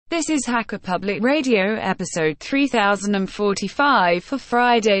This is Hacker Public Radio episode 3045 for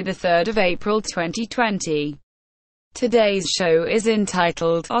Friday the 3rd of April 2020. Today's show is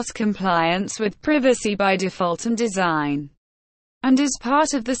entitled OSS Compliance with Privacy by Default and Design, and is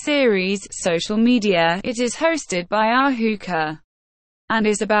part of the series Social Media. It is hosted by Ahuka and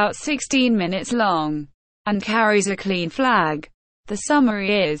is about 16 minutes long and carries a clean flag. The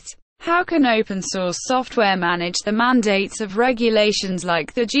summary is: how can open source software manage the mandates of regulations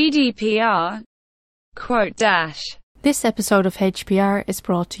like the GDPR? This episode of HPR is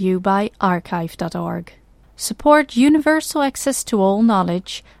brought to you by archive.org. Support universal access to all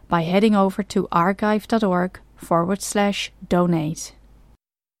knowledge by heading over to archive.org/donate.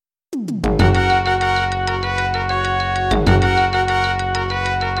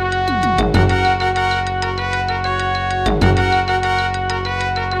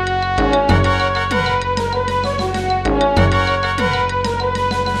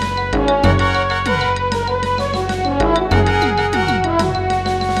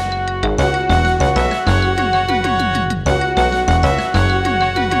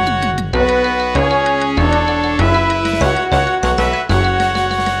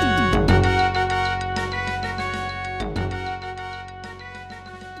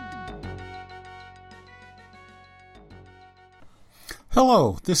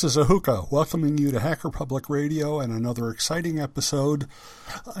 Hello, this is Ahuka, welcoming you to Hacker Public Radio and another exciting episode.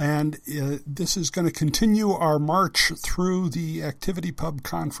 And this is going to continue our march through the ActivityPub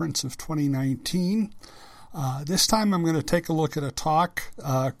Conference of 2019. This time I'm going to take a look at a talk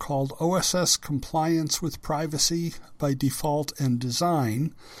called OSS Compliance with Privacy by Default and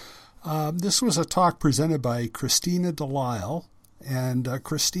Design. This was a talk presented by Christina Delisle, and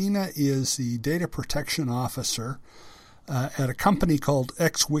Christina is the Data Protection Officer at a company called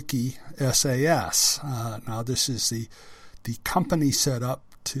XWiki SAS. Now, this is the company set up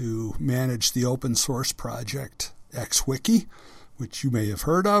to manage the open source project XWiki, which you may have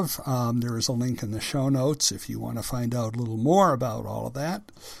heard of. There is a link in the show notes if you want to find out a little more about all of that.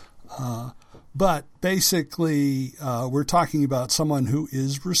 But basically, we're talking about someone who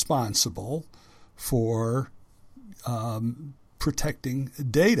is responsible for protecting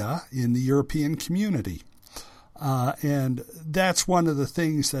data in the European community. And that's one of the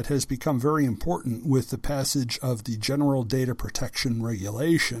things that has become very important with the passage of the General Data Protection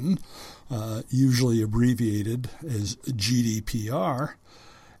Regulation, usually abbreviated as GDPR.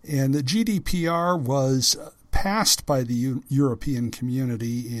 And the GDPR was passed by the European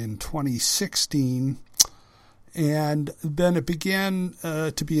community in 2016, and then it began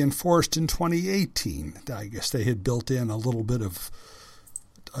to be enforced in 2018. I guess they had built in a little bit of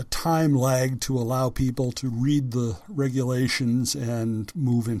a time lag to allow people to read the regulations and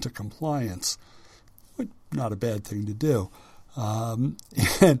move into compliance. Not a bad thing to do. And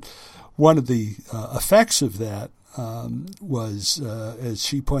one of the effects of that was, as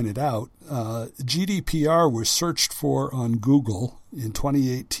she pointed out, GDPR was searched for on Google in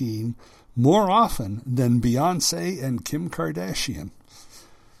 2018 more often than Beyonce and Kim Kardashian.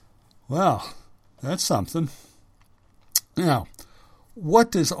 Well, that's something. Now,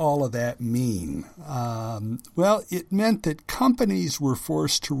 what does all of that mean? Well, it meant that companies were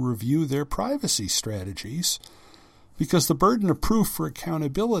forced to review their privacy strategies because the burden of proof for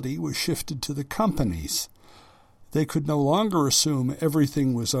accountability was shifted to the companies. They could no longer assume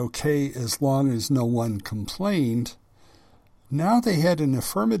everything was okay as long as no one complained. Now they had an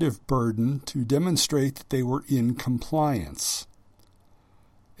affirmative burden to demonstrate that they were in compliance.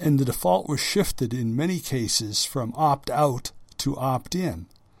 And the default was shifted in many cases from opt-out to opt in,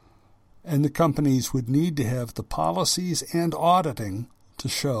 and the companies would need to have the policies and auditing to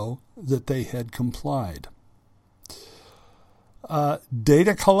show that they had complied.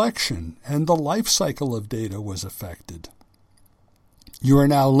 Data collection and the life cycle of data was affected. You are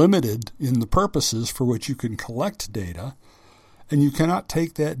now limited in the purposes for which you can collect data, and you cannot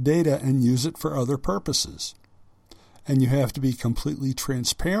take that data and use it for other purposes. And you have to be completely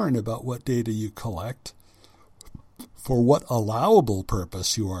transparent about what data you collect, for what allowable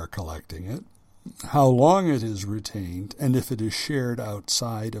purpose you are collecting it, how long it is retained, and if it is shared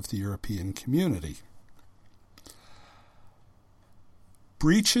outside of the European community.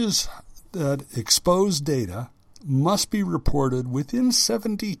 Breaches that expose data must be reported within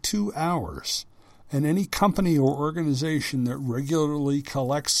 72 hours, and any company or organization that regularly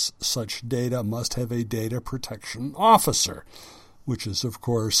collects such data must have a data protection officer, which is, of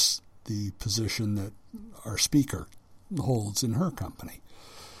course, the position that our speaker holds in her company.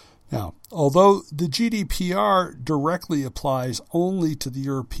 Now, although the GDPR directly applies only to the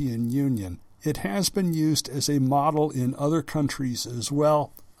European Union, it has been used as a model in other countries as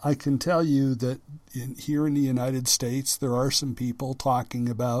well, I can tell you that here in the United States, there are some people talking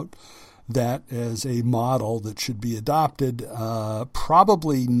about that as a model that should be adopted,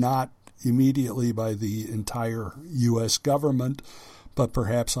 probably not immediately by the entire U.S. government, but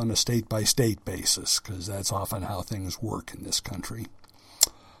perhaps on a state-by-state basis, because that's often how things work in this country.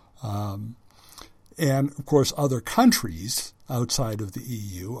 And, of course, other countries outside of the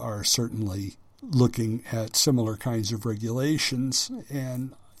EU are certainly looking at similar kinds of regulations.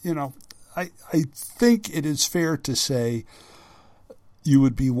 And, I think it is fair to say you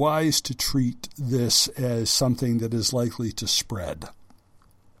would be wise to treat this as something that is likely to spread.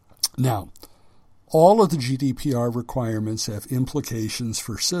 Now, all of the GDPR requirements have implications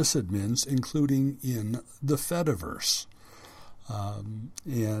for sysadmins, including in the Fediverse.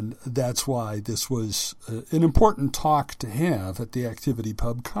 And that's why this was an important talk to have at the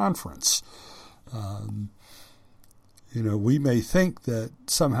ActivityPub conference. We may think that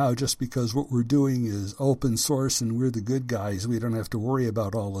somehow just because what we're doing is open source and we're the good guys, we don't have to worry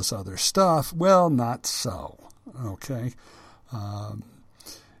about all this other stuff. Well, not so. Okay?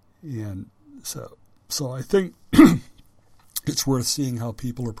 And so I think it's worth seeing how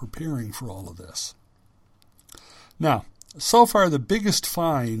people are preparing for all of this. Now, so far the biggest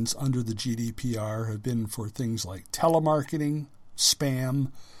fines under the GDPR have been for things like telemarketing,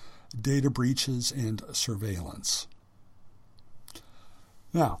 spam, data breaches, and surveillance.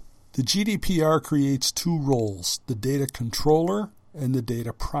 Now, the GDPR creates two roles, the data controller and the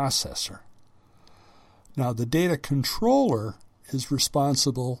data processor. Now, the data controller is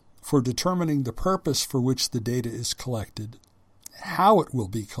responsible for determining the purpose for which the data is collected, how it will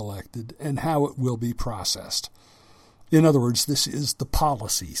be collected, and how it will be processed. In other words, this is the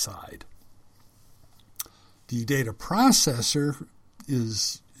policy side. The data processor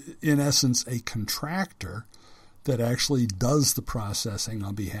is, in essence, a contractor that actually does the processing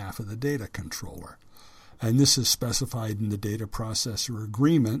on behalf of the data controller. And this is specified in the data processor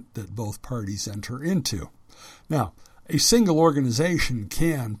agreement that both parties enter into. Now, a single organization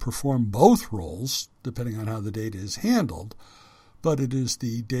can perform both roles, depending on how the data is handled, but it is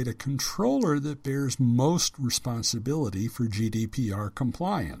the data controller that bears most responsibility for GDPR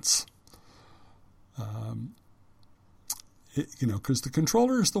compliance. Because the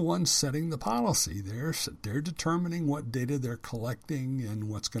controller is the one setting the policy. They're determining what data they're collecting and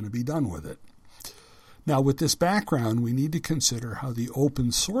what's going to be done with it. Now, with this background, we need to consider how the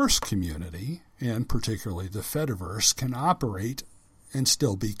open source community, and particularly the Fediverse, can operate and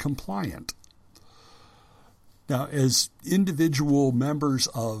still be compliant. Now, as individual members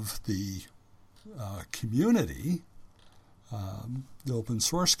of the community, the open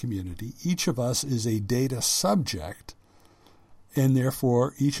source community, each of us is a data subject, and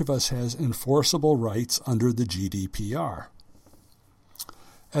therefore each of us has enforceable rights under the GDPR.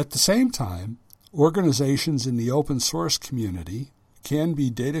 At the same time, organizations in the open source community can be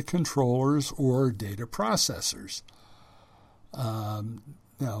data controllers or data processors.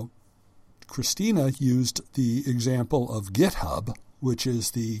 Now, Christina used the example of GitHub, which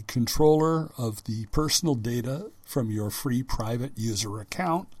is the controller of the personal data from your free private user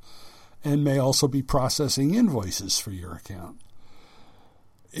account and may also be processing invoices for your account.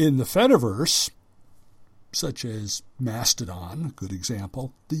 In the Fediverse, such as Mastodon, a good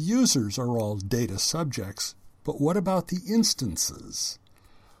example, the users are all data subjects, but what about the instances?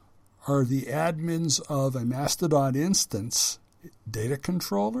 Are the admins of a Mastodon instance data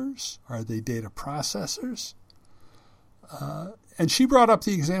controllers? Are they data processors? And she brought up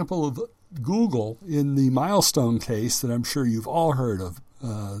the example of Google in the Milestone case that I'm sure you've all heard of,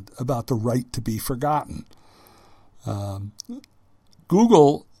 about the right to be forgotten.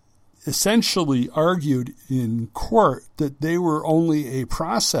 Google essentially argued in court that they were only a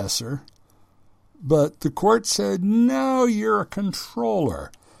processor, but the court said, no, you're a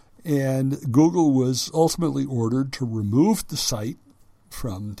controller. And Google was ultimately ordered to remove the site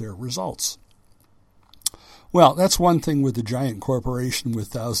from their results. Well, that's one thing with a giant corporation with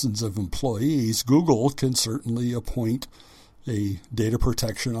thousands of employees. Google can certainly appoint a data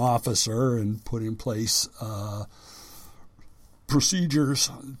protection officer and put in place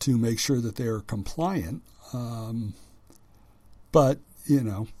procedures to make sure that they are compliant. But,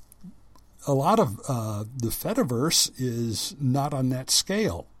 a lot of the Fediverse is not on that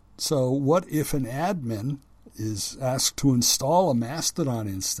scale. So what if an admin is asked to install a Mastodon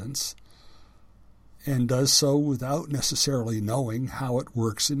instance and does so without necessarily knowing how it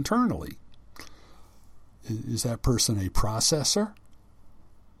works internally? Is that person a processor?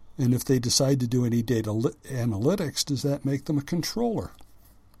 And if they decide to do any data analytics, does that make them a controller?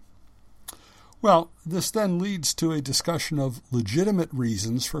 Well, this then leads to a discussion of legitimate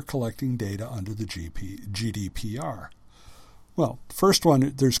reasons for collecting data under the GDPR. Well, first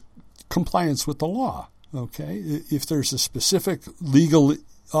one, there's compliance with the law. Okay, if there's a specific legal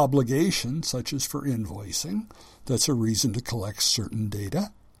obligation, such as for invoicing, that's a reason to collect certain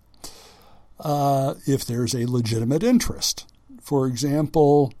data. If there's a legitimate interest, for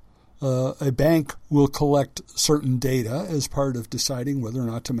example, a bank will collect certain data as part of deciding whether or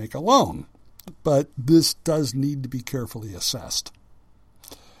not to make a loan, but this does need to be carefully assessed.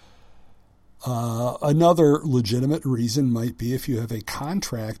 Another legitimate reason might be if you have a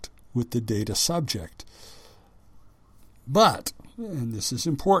contract with the data subject. But, and this is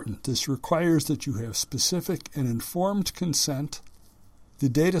important, this requires that you have specific and informed consent. The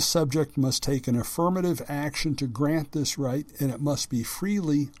data subject must take an affirmative action to grant this right, and it must be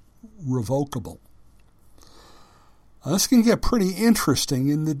freely revocable. Now, this can get pretty interesting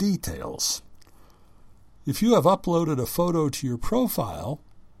in the details. If you have uploaded a photo to your profile,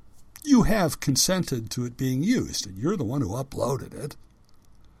 you have consented to it being used, and you're the one who uploaded it.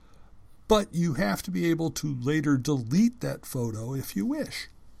 But you have to be able to later delete that photo if you wish.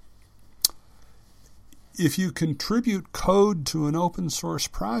 If you contribute code to an open source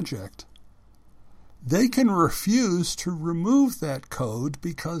project, they can refuse to remove that code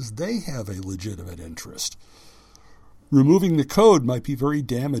because they have a legitimate interest. Removing the code might be very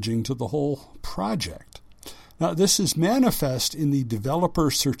damaging to the whole project. Now, this is manifest in the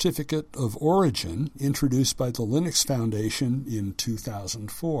Developer Certificate of Origin introduced by the Linux Foundation in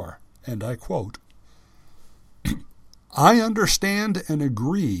 2004. And I quote, "I understand and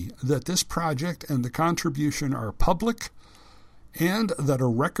agree that this project and the contribution are public and that a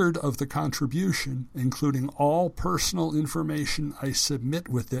record of the contribution, including all personal information I submit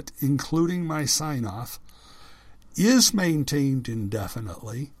with it, including my sign-off, is maintained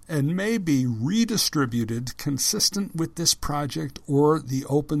indefinitely and may be redistributed consistent with this project or the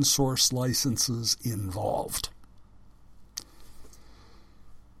open source licenses involved."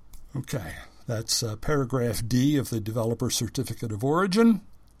 Okay, that's paragraph D of the Developer Certificate of Origin.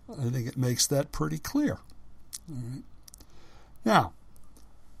 I think it makes that pretty clear. All right. Now,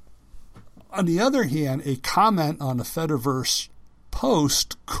 on the other hand, a comment on a Fediverse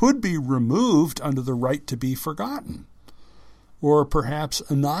post could be removed under the right to be forgotten, or perhaps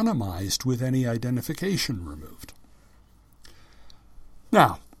anonymized with any identification removed.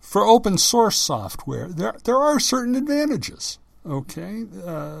 Now, for open source software, there are certain advantages. Okay,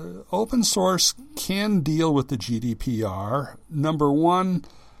 open source can deal with the GDPR. Number one,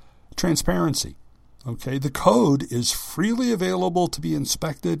 transparency. Okay, the code is freely available to be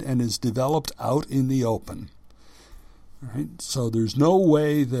inspected and is developed out in the open. All right, so there's no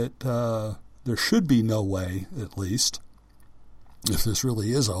way that, there should be no way, at least, if this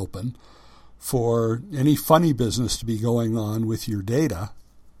really is open, for any funny business to be going on with your data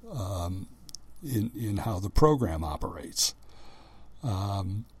in how the program operates.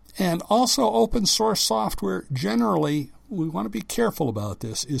 And also open source software, generally, we want to be careful about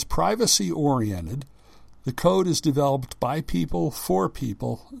this, is privacy-oriented. The code is developed by people, for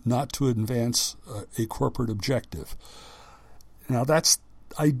people, not to advance a corporate objective. Now, that's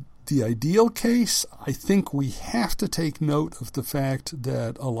the ideal case. I think we have to take note of the fact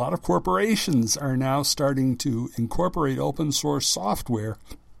that a lot of corporations are now starting to incorporate open source software,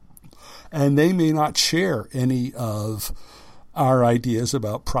 and they may not share any of our ideas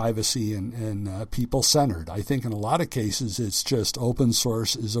about privacy and people-centered. I think in a lot of cases it's just open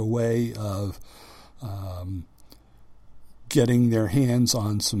source is a way of getting their hands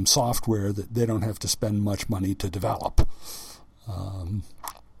on some software that they don't have to spend much money to develop.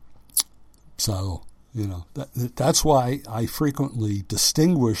 So, you know, that's why I frequently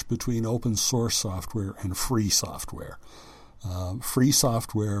distinguish between open source software and free software. Free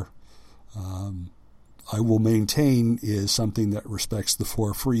software I will maintain is something that respects the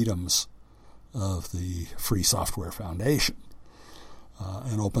four freedoms of the Free Software Foundation.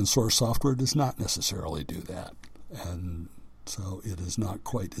 And open source software does not necessarily do that. And so it is not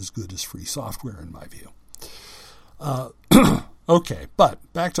quite as good as free software in my view. Okay, but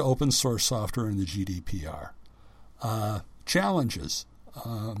back to open source software and the GDPR. Challenges.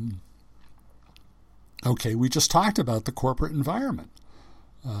 Okay, we just talked about the corporate environment.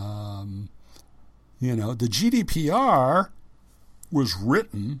 You know, the GDPR was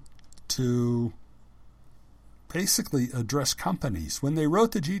written to basically address companies. When they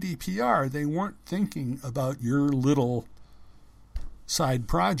wrote the GDPR, they weren't thinking about your little side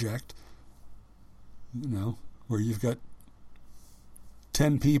project, you know, where you've got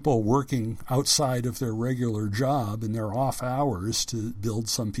 10 people working outside of their regular job in their off hours to build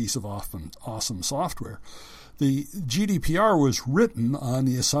some piece of awesome software. The GDPR was written on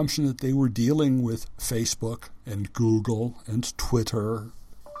the assumption that they were dealing with Facebook and Google and Twitter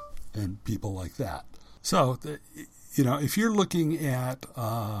and people like that. So, if you're looking at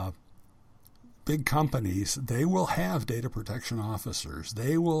big companies, they will have data protection officers.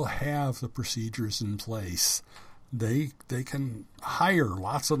 They will have the procedures in place. They can hire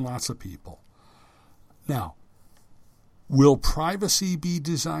lots and lots of people. Now, will privacy be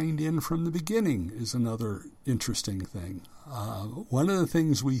designed in from the beginning is another interesting thing. One of the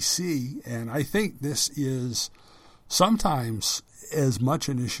things we see, and I think this is sometimes as much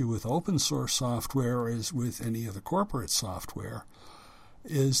an issue with open source software as with any of the corporate software,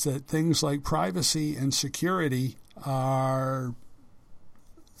 is that things like privacy and security are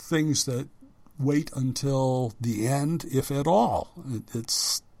things that wait until the end, if at all.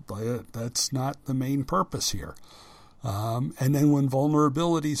 That's not the main purpose here. And then when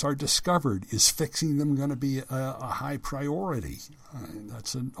vulnerabilities are discovered, is fixing them going to be a high priority?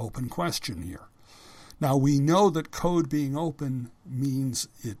 That's an open question here. Now, we know that code being open means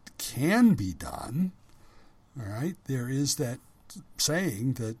it can be done. All right, there is that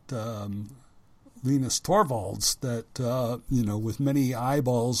saying that Linus Torvalds, that, with many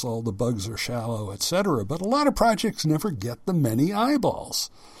eyeballs, all the bugs are shallow, etc. But a lot of projects never get the many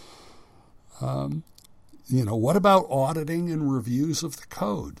eyeballs. What about auditing and reviews of the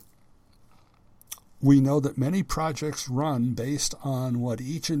code? We know that many projects run based on what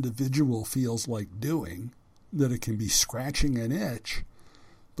each individual feels like doing, that it can be scratching an itch,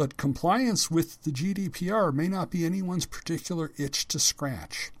 but compliance with the GDPR may not be anyone's particular itch to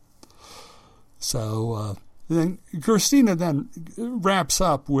scratch. So then Christina then wraps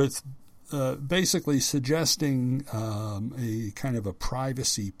up with basically suggesting a kind of a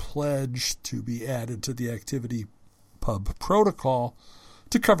privacy pledge to be added to the Activity Pub protocol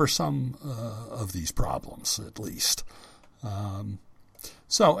to cover some of these problems, at least.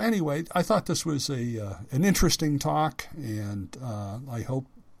 So anyway, I thought this was an interesting talk, and I hope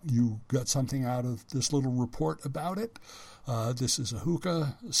you got something out of this little report about it. This is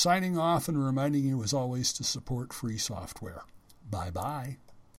Ahuka signing off and reminding you, as always, to support free software. Bye-bye.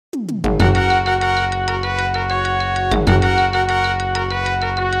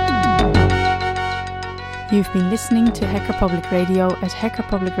 You've been listening to Hacker Public Radio at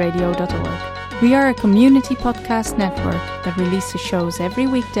hackerpublicradio.org. We are a community podcast network that releases shows every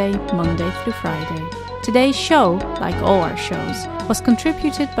weekday, Monday through Friday. Today's show, like all our shows, was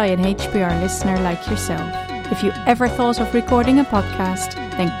contributed by an HPR listener like yourself. If you ever thought of recording a podcast,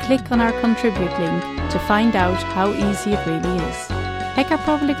 then click on our contribute link to find out how easy it really is. Hacker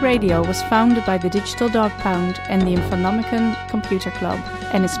Public Radio was founded by the Digital Dog Pound and the Infonomicon Computer Club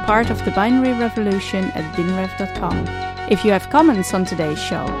and is part of the binary revolution at binrev.com. If you have comments on today's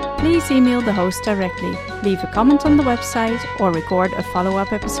show, please email the host directly, leave a comment on the website, or record a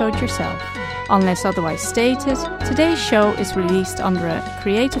follow-up episode yourself. Unless otherwise stated, today's show is released under a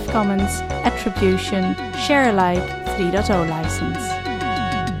Creative Commons Attribution Share Alike 3.0 license.